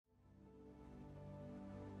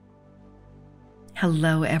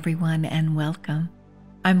Hello, everyone, and welcome.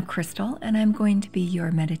 I'm Crystal, and I'm going to be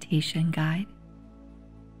your meditation guide.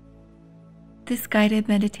 This guided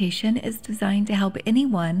meditation is designed to help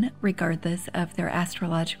anyone, regardless of their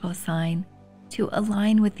astrological sign, to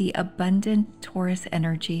align with the abundant Taurus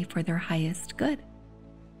energy for their highest good.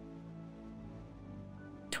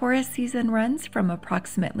 Taurus season runs from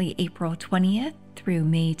approximately April 20th through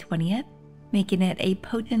May 20th, making it a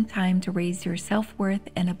potent time to raise your self-worth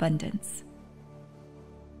and abundance.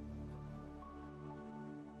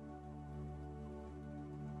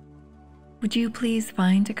 Would you please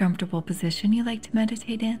find a comfortable position you like to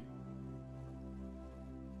meditate in?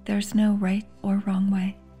 There's no right or wrong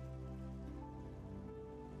way.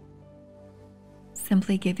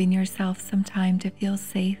 Simply giving yourself some time to feel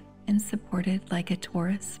safe and supported like a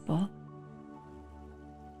Taurus bull.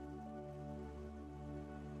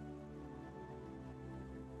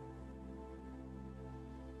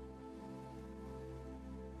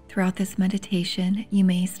 Throughout this meditation, you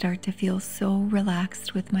may start to feel so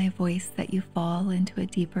relaxed with my voice that you fall into a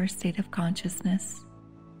deeper state of consciousness.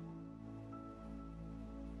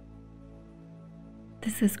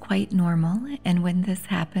 This is quite normal, and when this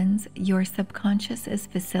happens, your subconscious is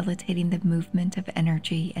facilitating the movement of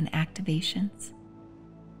energy and activations.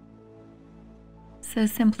 So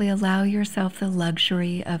simply allow yourself the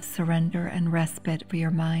luxury of surrender and respite for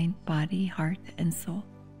your mind, body, heart, and soul.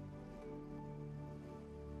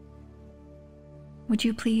 Would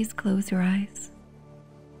you please close your eyes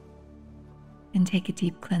and take a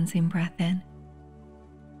deep cleansing breath in?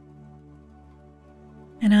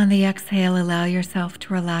 And on the exhale, allow yourself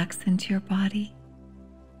to relax into your body.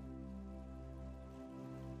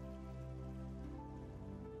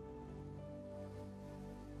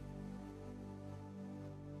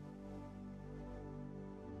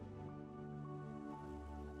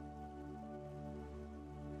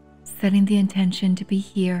 Setting the intention to be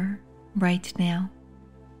here right now,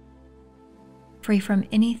 free from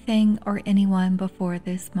anything or anyone before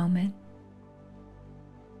this moment,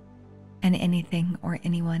 and anything or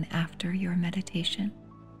anyone after your meditation.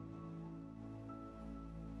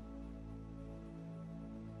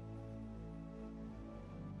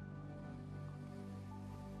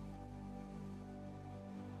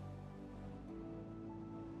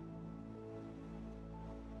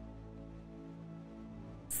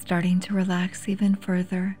 Starting to relax even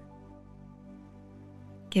further,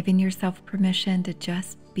 giving yourself permission to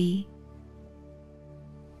just be,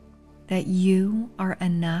 that you are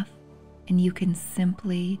enough and you can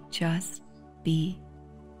simply just be.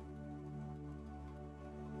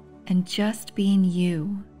 And just being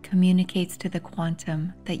you communicates to the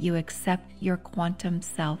quantum that you accept your quantum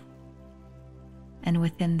self, and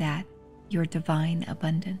within that, your divine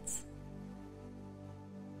abundance.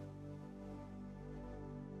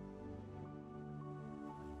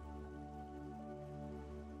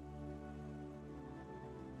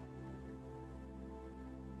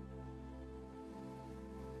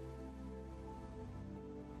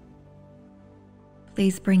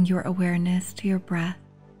 Please bring your awareness to your breath.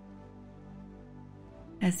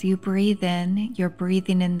 As you breathe in, you're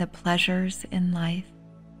breathing in the pleasures in life.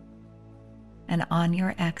 And on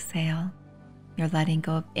your exhale, you're letting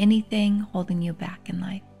go of anything holding you back in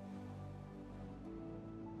life.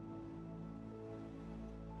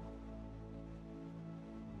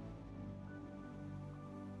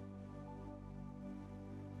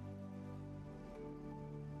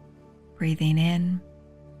 Breathing in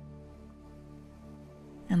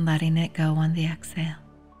and letting it go on the exhale.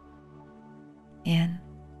 In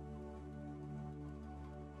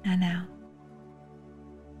and out.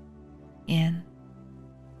 In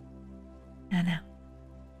and out.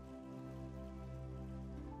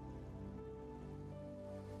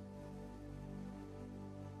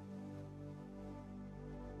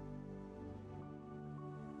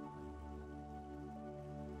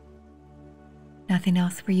 Nothing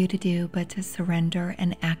else for you to do but to surrender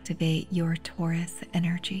and activate your Taurus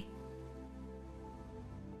energy.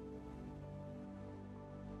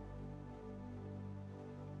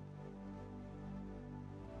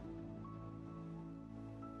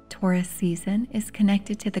 Taurus season is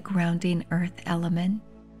connected to the grounding earth element.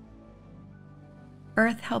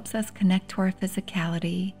 Earth helps us connect to our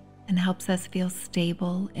physicality and helps us feel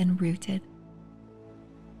stable and rooted.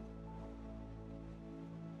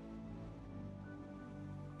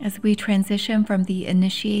 As we transition from the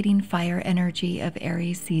initiating fire energy of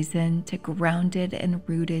Aries season to grounded and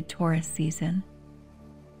rooted Taurus season,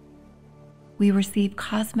 we receive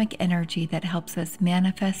cosmic energy that helps us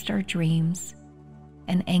manifest our dreams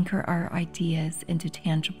and anchor our ideas into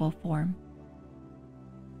tangible form.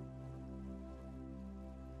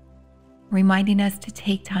 reminding us to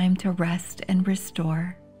take time to rest and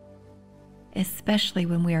restore, especially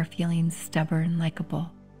when we are feeling stubborn like a bull.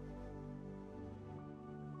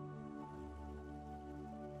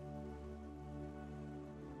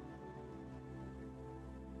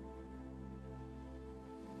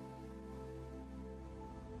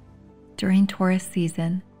 During Taurus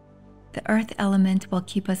season, the earth element will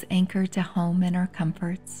keep us anchored to home and our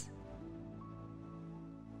comforts,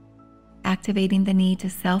 activating the need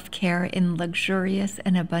to self-care in luxurious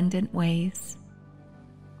and abundant ways,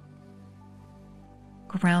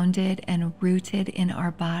 grounded and rooted in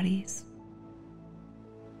our bodies.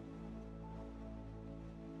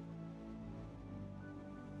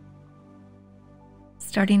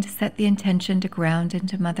 Starting to set the intention to ground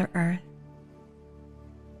into Mother Earth.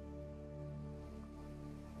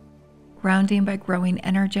 Grounding by growing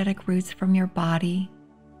energetic roots from your body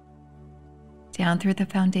down through the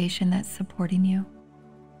foundation that's supporting you.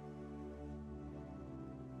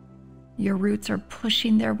 Your roots are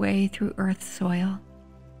pushing their way through Earth's soil,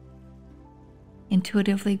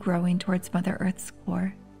 intuitively growing towards Mother Earth's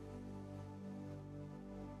core,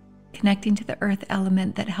 connecting to the earth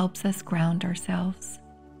element that helps us ground ourselves,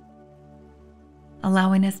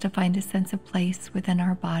 allowing us to find a sense of place within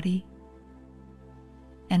our body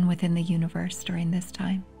and within the universe during this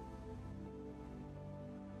time.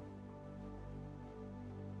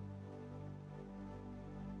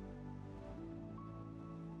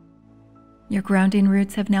 Your grounding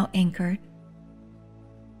roots have now anchored.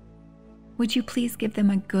 Would you please give them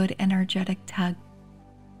a good energetic tug?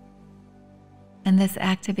 And this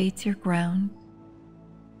activates your ground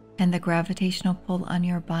and the gravitational pull on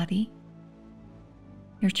your body,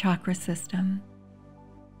 your chakra system,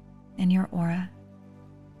 and your aura.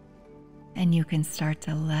 And you can start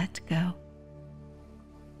to let go.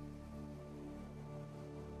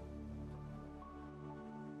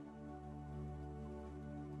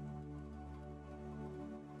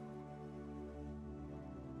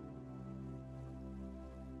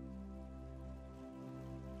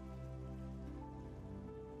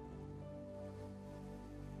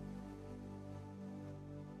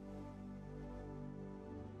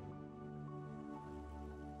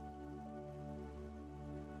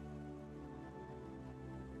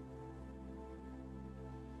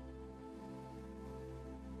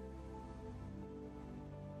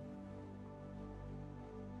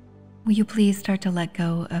 Will you please start to let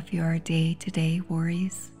go of your day-to-day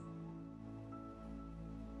worries?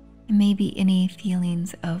 And maybe any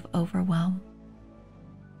feelings of overwhelm.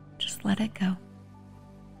 Just let it go.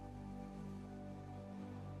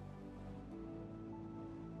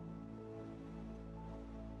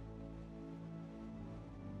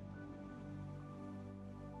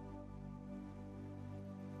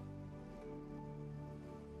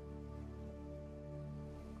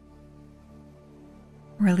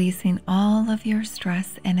 Releasing all of your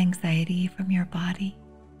stress and anxiety from your body.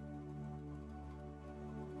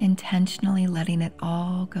 Intentionally letting it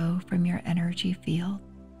all go from your energy field,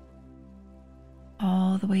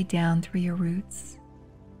 all the way down through your roots,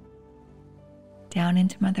 down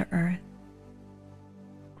into Mother Earth,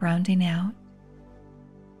 grounding out,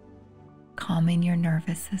 calming your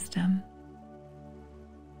nervous system,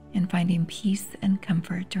 and finding peace and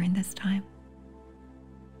comfort during this time.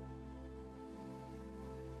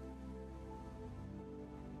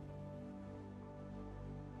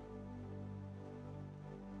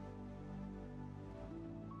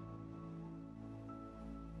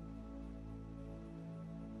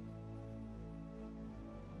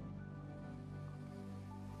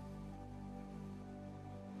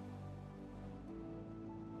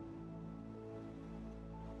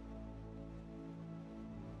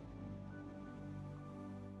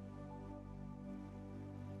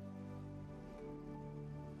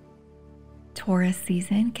 Taurus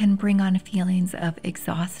season can bring on feelings of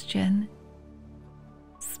exhaustion,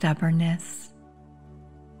 stubbornness,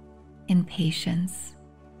 impatience,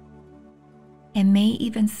 and may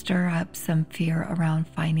even stir up some fear around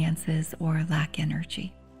finances or lack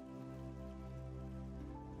energy.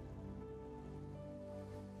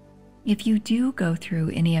 If you do go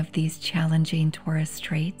through any of these challenging Taurus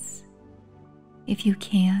traits, if you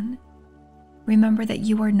can, remember that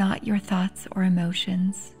you are not your thoughts or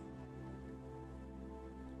emotions.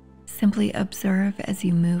 Simply observe as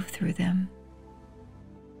you move through them.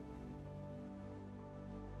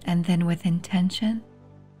 And then with intention,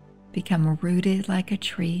 become rooted like a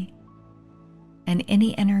tree, and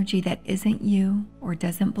any energy that isn't you or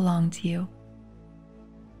doesn't belong to you,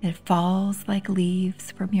 it falls like leaves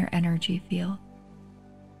from your energy field,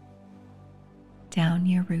 down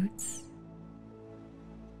your roots,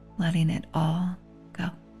 letting it all go.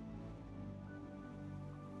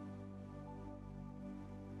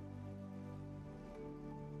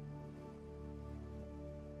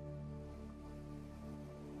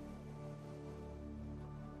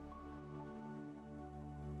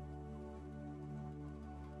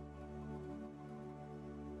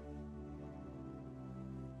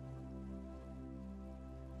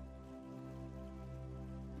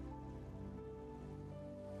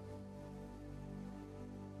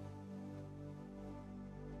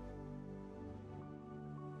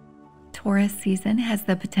 Taurus season has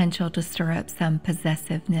the potential to stir up some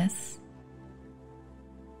possessiveness,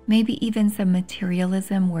 maybe even some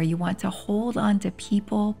materialism where you want to hold on to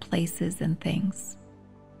people, places, and things.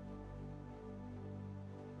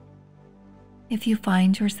 If you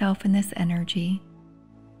find yourself in this energy,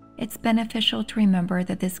 it's beneficial to remember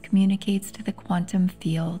that this communicates to the quantum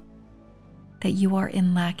field that you are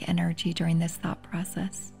in lack energy during this thought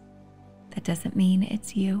process. That doesn't mean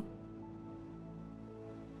it's you.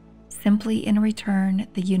 Simply in return,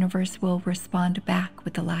 the universe will respond back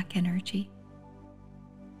with the lack energy.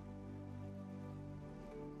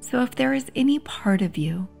 So if there is any part of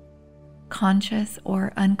you, conscious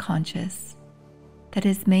or unconscious, that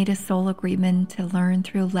has made a soul agreement to learn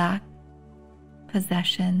through lack,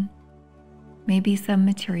 possession, maybe some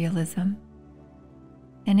materialism,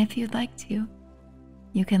 and if you'd like to,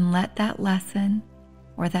 you can let that lesson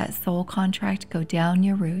or that soul contract go down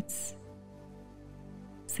your roots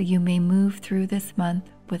so you may move through this month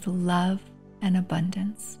with love and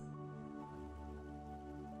abundance.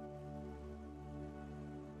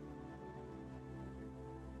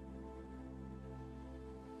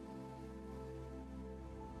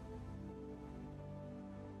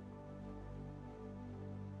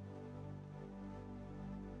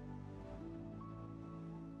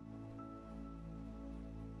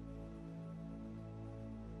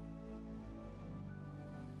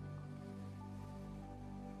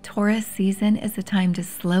 Taurus season is a time to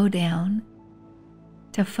slow down,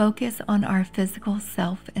 to focus on our physical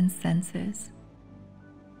self and senses.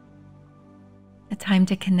 A time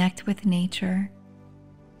to connect with nature,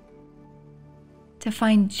 to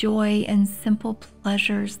find joy in simple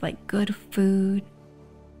pleasures like good food,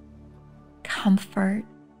 comfort,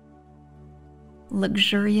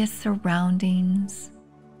 luxurious surroundings.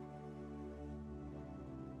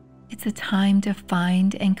 It's a time to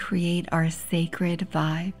find and create our sacred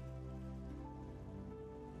vibe.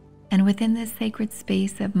 And within this sacred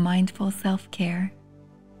space of mindful self-care,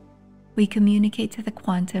 we communicate to the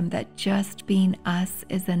quantum that just being us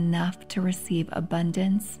is enough to receive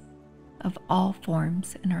abundance of all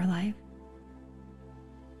forms in our life.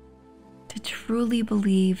 To truly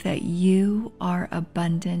believe that you are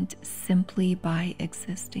abundant simply by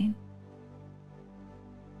existing.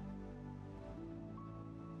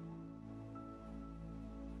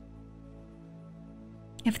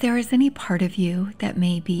 If there is any part of you that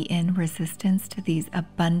may be in resistance to these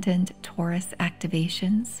abundant Taurus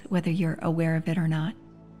activations, whether you're aware of it or not,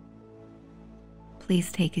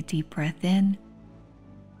 please take a deep breath in.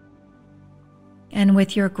 And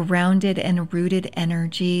with your grounded and rooted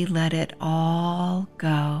energy, let it all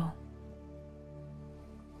go.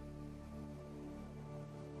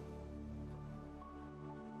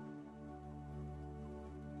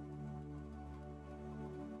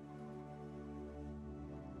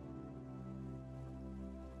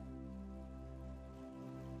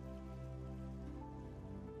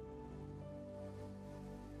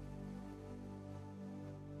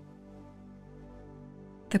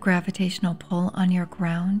 The gravitational pull on your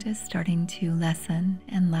ground is starting to lessen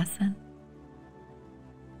and lessen.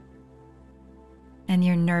 And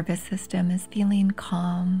your nervous system is feeling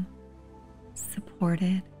calm,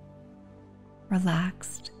 supported,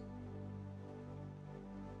 relaxed,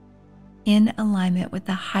 in alignment with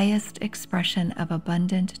the highest expression of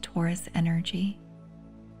abundant Taurus energy.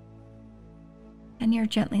 And you're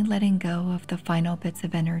gently letting go of the final bits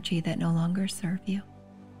of energy that no longer serve you.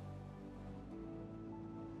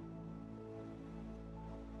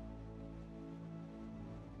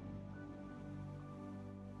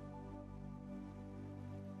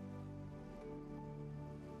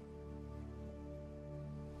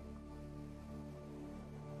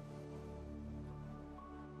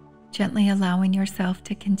 Gently allowing yourself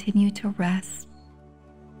to continue to rest,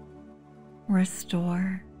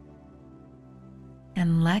 restore,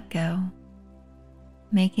 and let go,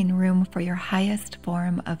 making room for your highest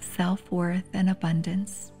form of self-worth and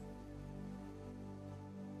abundance,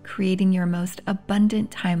 creating your most abundant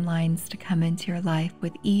timelines to come into your life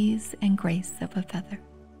with ease and grace of a feather.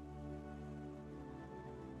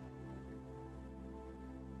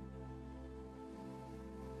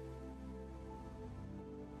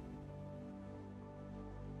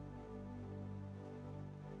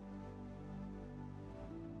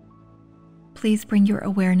 Please bring your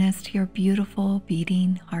awareness to your beautiful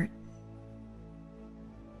beating heart.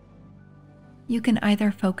 You can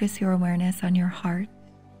either focus your awareness on your heart,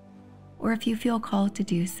 or if you feel called to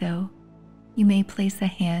do so, you may place a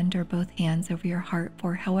hand or both hands over your heart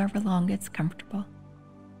for however long it's comfortable.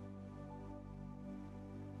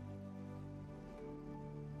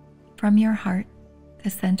 From your heart,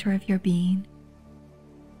 the center of your being,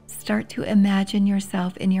 Start to imagine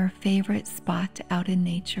yourself in your favorite spot out in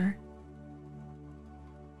nature,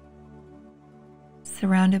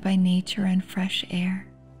 surrounded by nature and fresh air.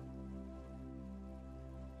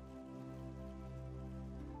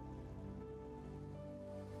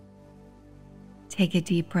 Take a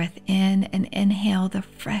deep breath in and inhale the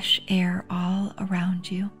fresh air all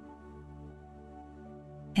around you.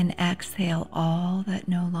 And exhale all that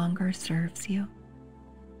no longer serves you.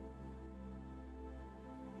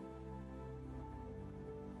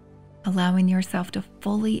 Allowing yourself to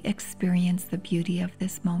fully experience the beauty of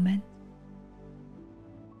this moment.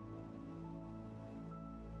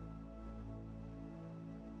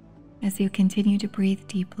 As you continue to breathe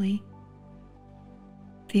deeply,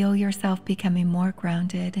 feel yourself becoming more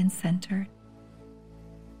grounded and centered.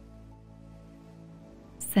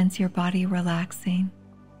 Sense your body relaxing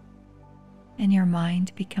and your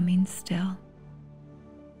mind becoming still.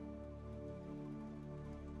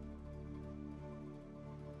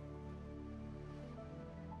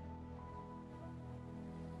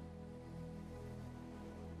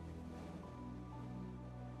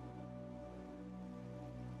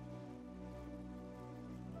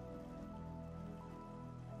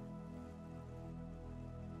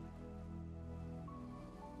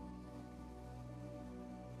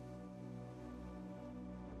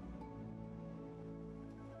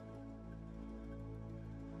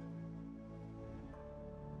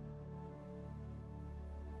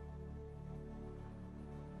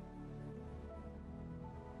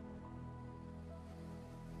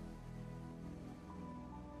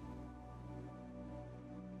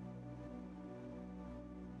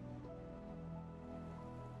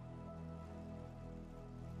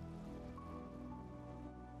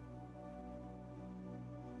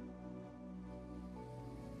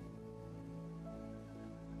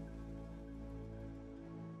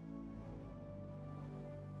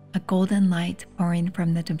 A golden light pouring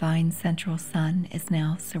from the divine central sun is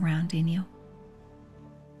now surrounding you.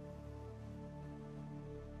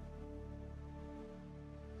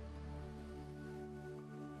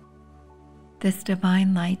 This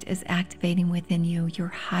divine light is activating within you your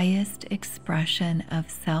highest expression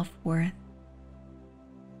of self-worth,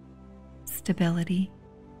 stability,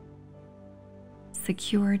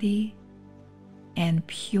 security, and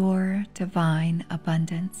pure divine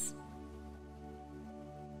abundance.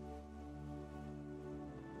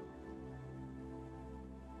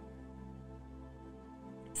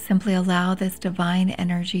 Simply allow this divine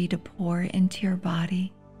energy to pour into your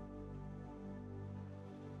body,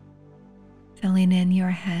 filling in your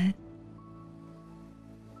head,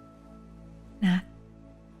 neck,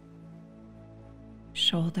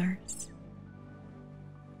 shoulders,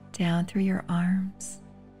 down through your arms,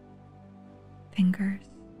 fingers,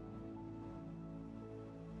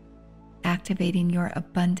 activating your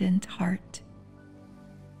abundant heart,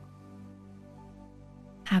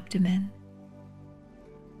 abdomen,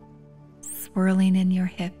 swirling in your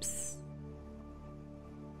hips,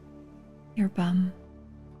 your bum,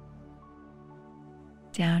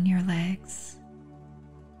 down your legs,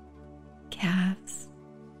 calves,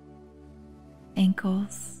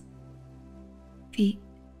 ankles, feet,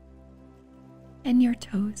 and your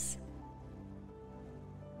toes.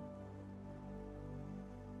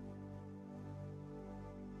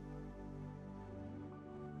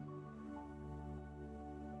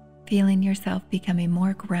 Feeling yourself becoming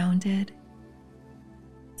more grounded,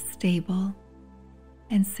 stable,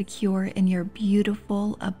 and secure in your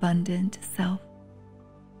beautiful, abundant self.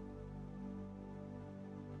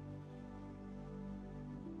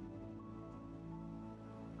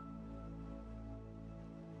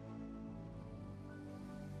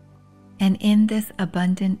 And in this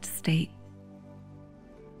abundant state,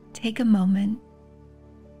 take a moment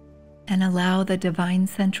and allow the divine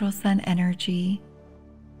central sun energy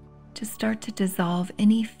to start to dissolve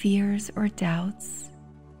any fears or doubts.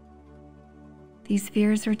 These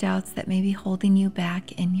fears or doubts that may be holding you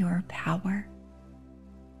back in your power,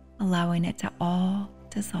 allowing it to all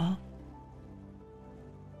dissolve.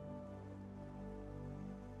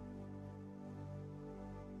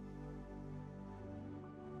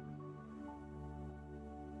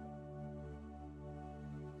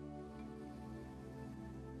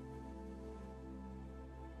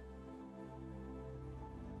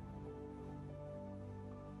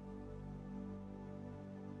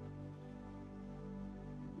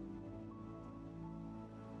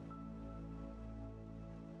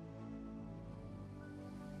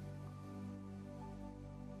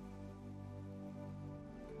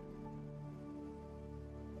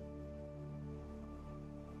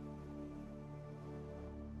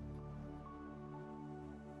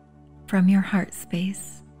 From your heart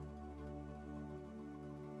space,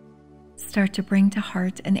 Start to bring to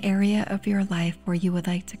heart an area of your life where you would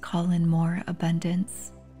like to call in more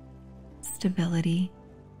abundance, stability,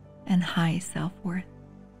 and high self-worth.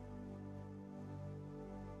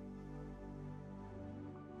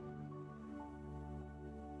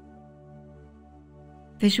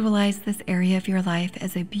 Visualize this area of your life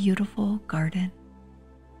as a beautiful garden,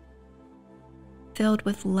 filled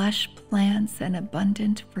with lush plants and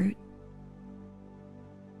abundant fruit.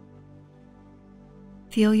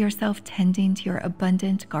 Feel yourself tending to your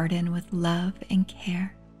abundant garden with love and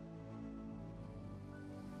care.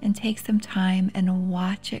 And take some time and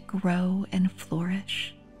watch it grow and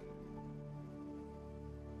flourish.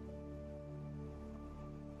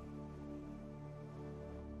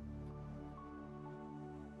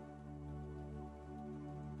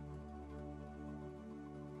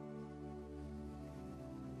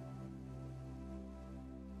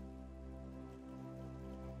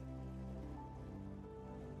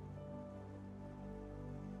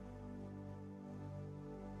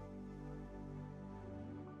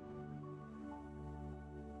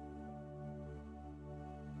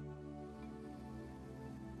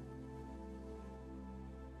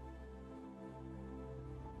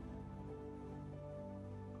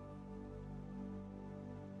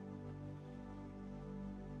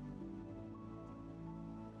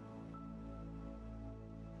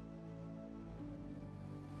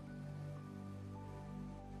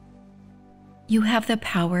 You have the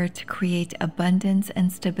power to create abundance and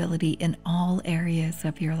stability in all areas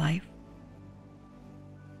of your life.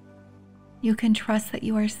 You can trust that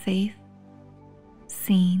you are safe,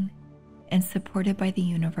 seen, and supported by the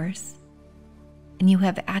universe, and you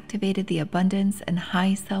have activated the abundance and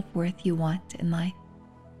high self-worth you want in life.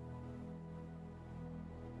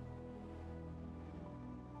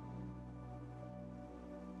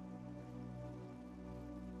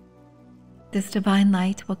 This divine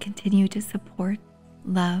light will continue to support,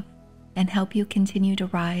 love, and help you continue to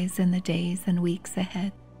rise in the days and weeks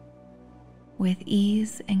ahead with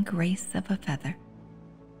ease and grace of a feather.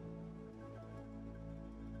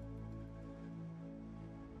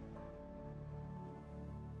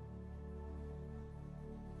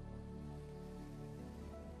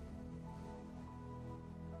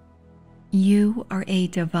 You are a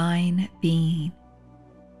divine being.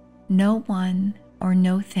 No one or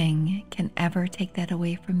no thing can ever take that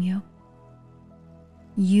away from you.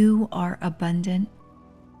 You are abundant.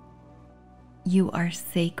 You are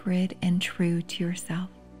sacred and true to yourself.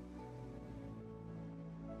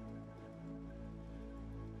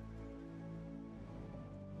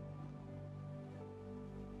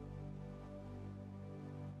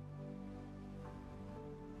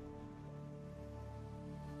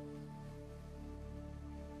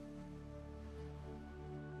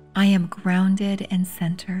 I am grounded and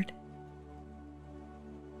centered.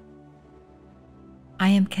 I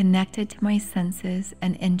am connected to my senses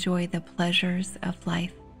and enjoy the pleasures of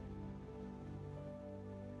life.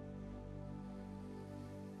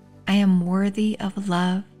 I am worthy of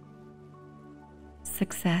love,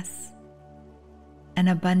 success, and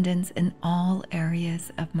abundance in all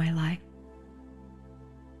areas of my life.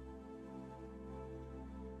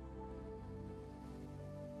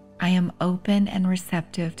 I am open and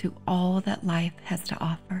receptive to all that life has to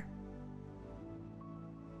offer.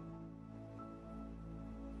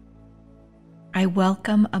 I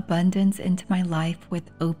welcome abundance into my life with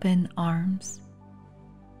open arms.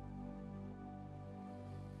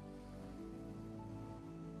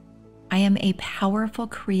 I am a powerful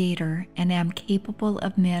creator and am capable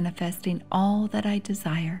of manifesting all that I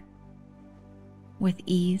desire with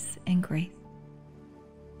ease and grace.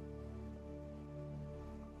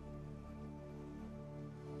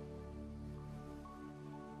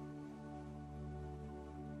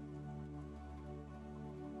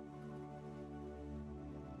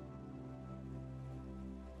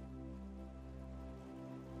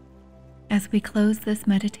 As we close this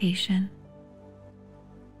meditation,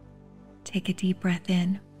 take a deep breath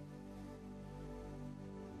in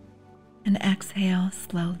and exhale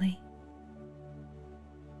slowly.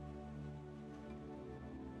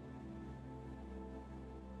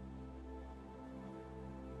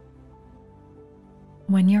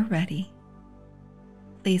 When you're ready,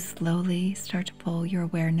 please slowly start to pull your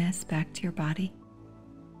awareness back to your body.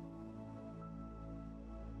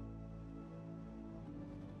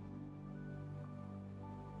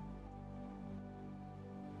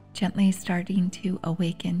 Gently starting to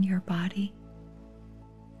awaken your body.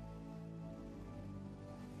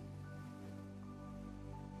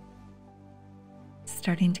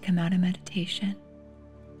 Starting to come out of meditation.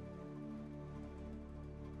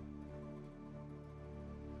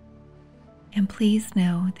 And please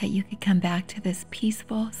know that you can come back to this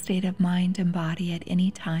peaceful state of mind and body at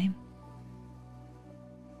any time.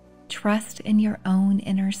 Trust in your own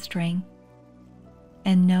inner strength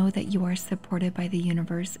and know that you are supported by the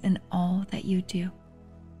universe in all that you do.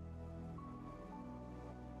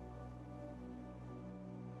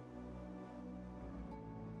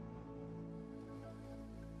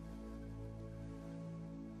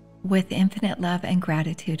 With infinite love and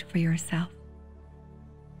gratitude for yourself,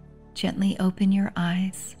 gently open your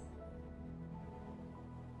eyes,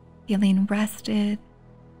 feeling rested,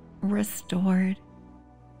 restored,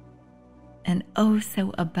 and oh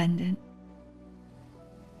so abundant,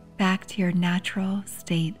 back to your natural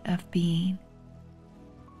state of being.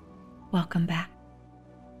 Welcome back.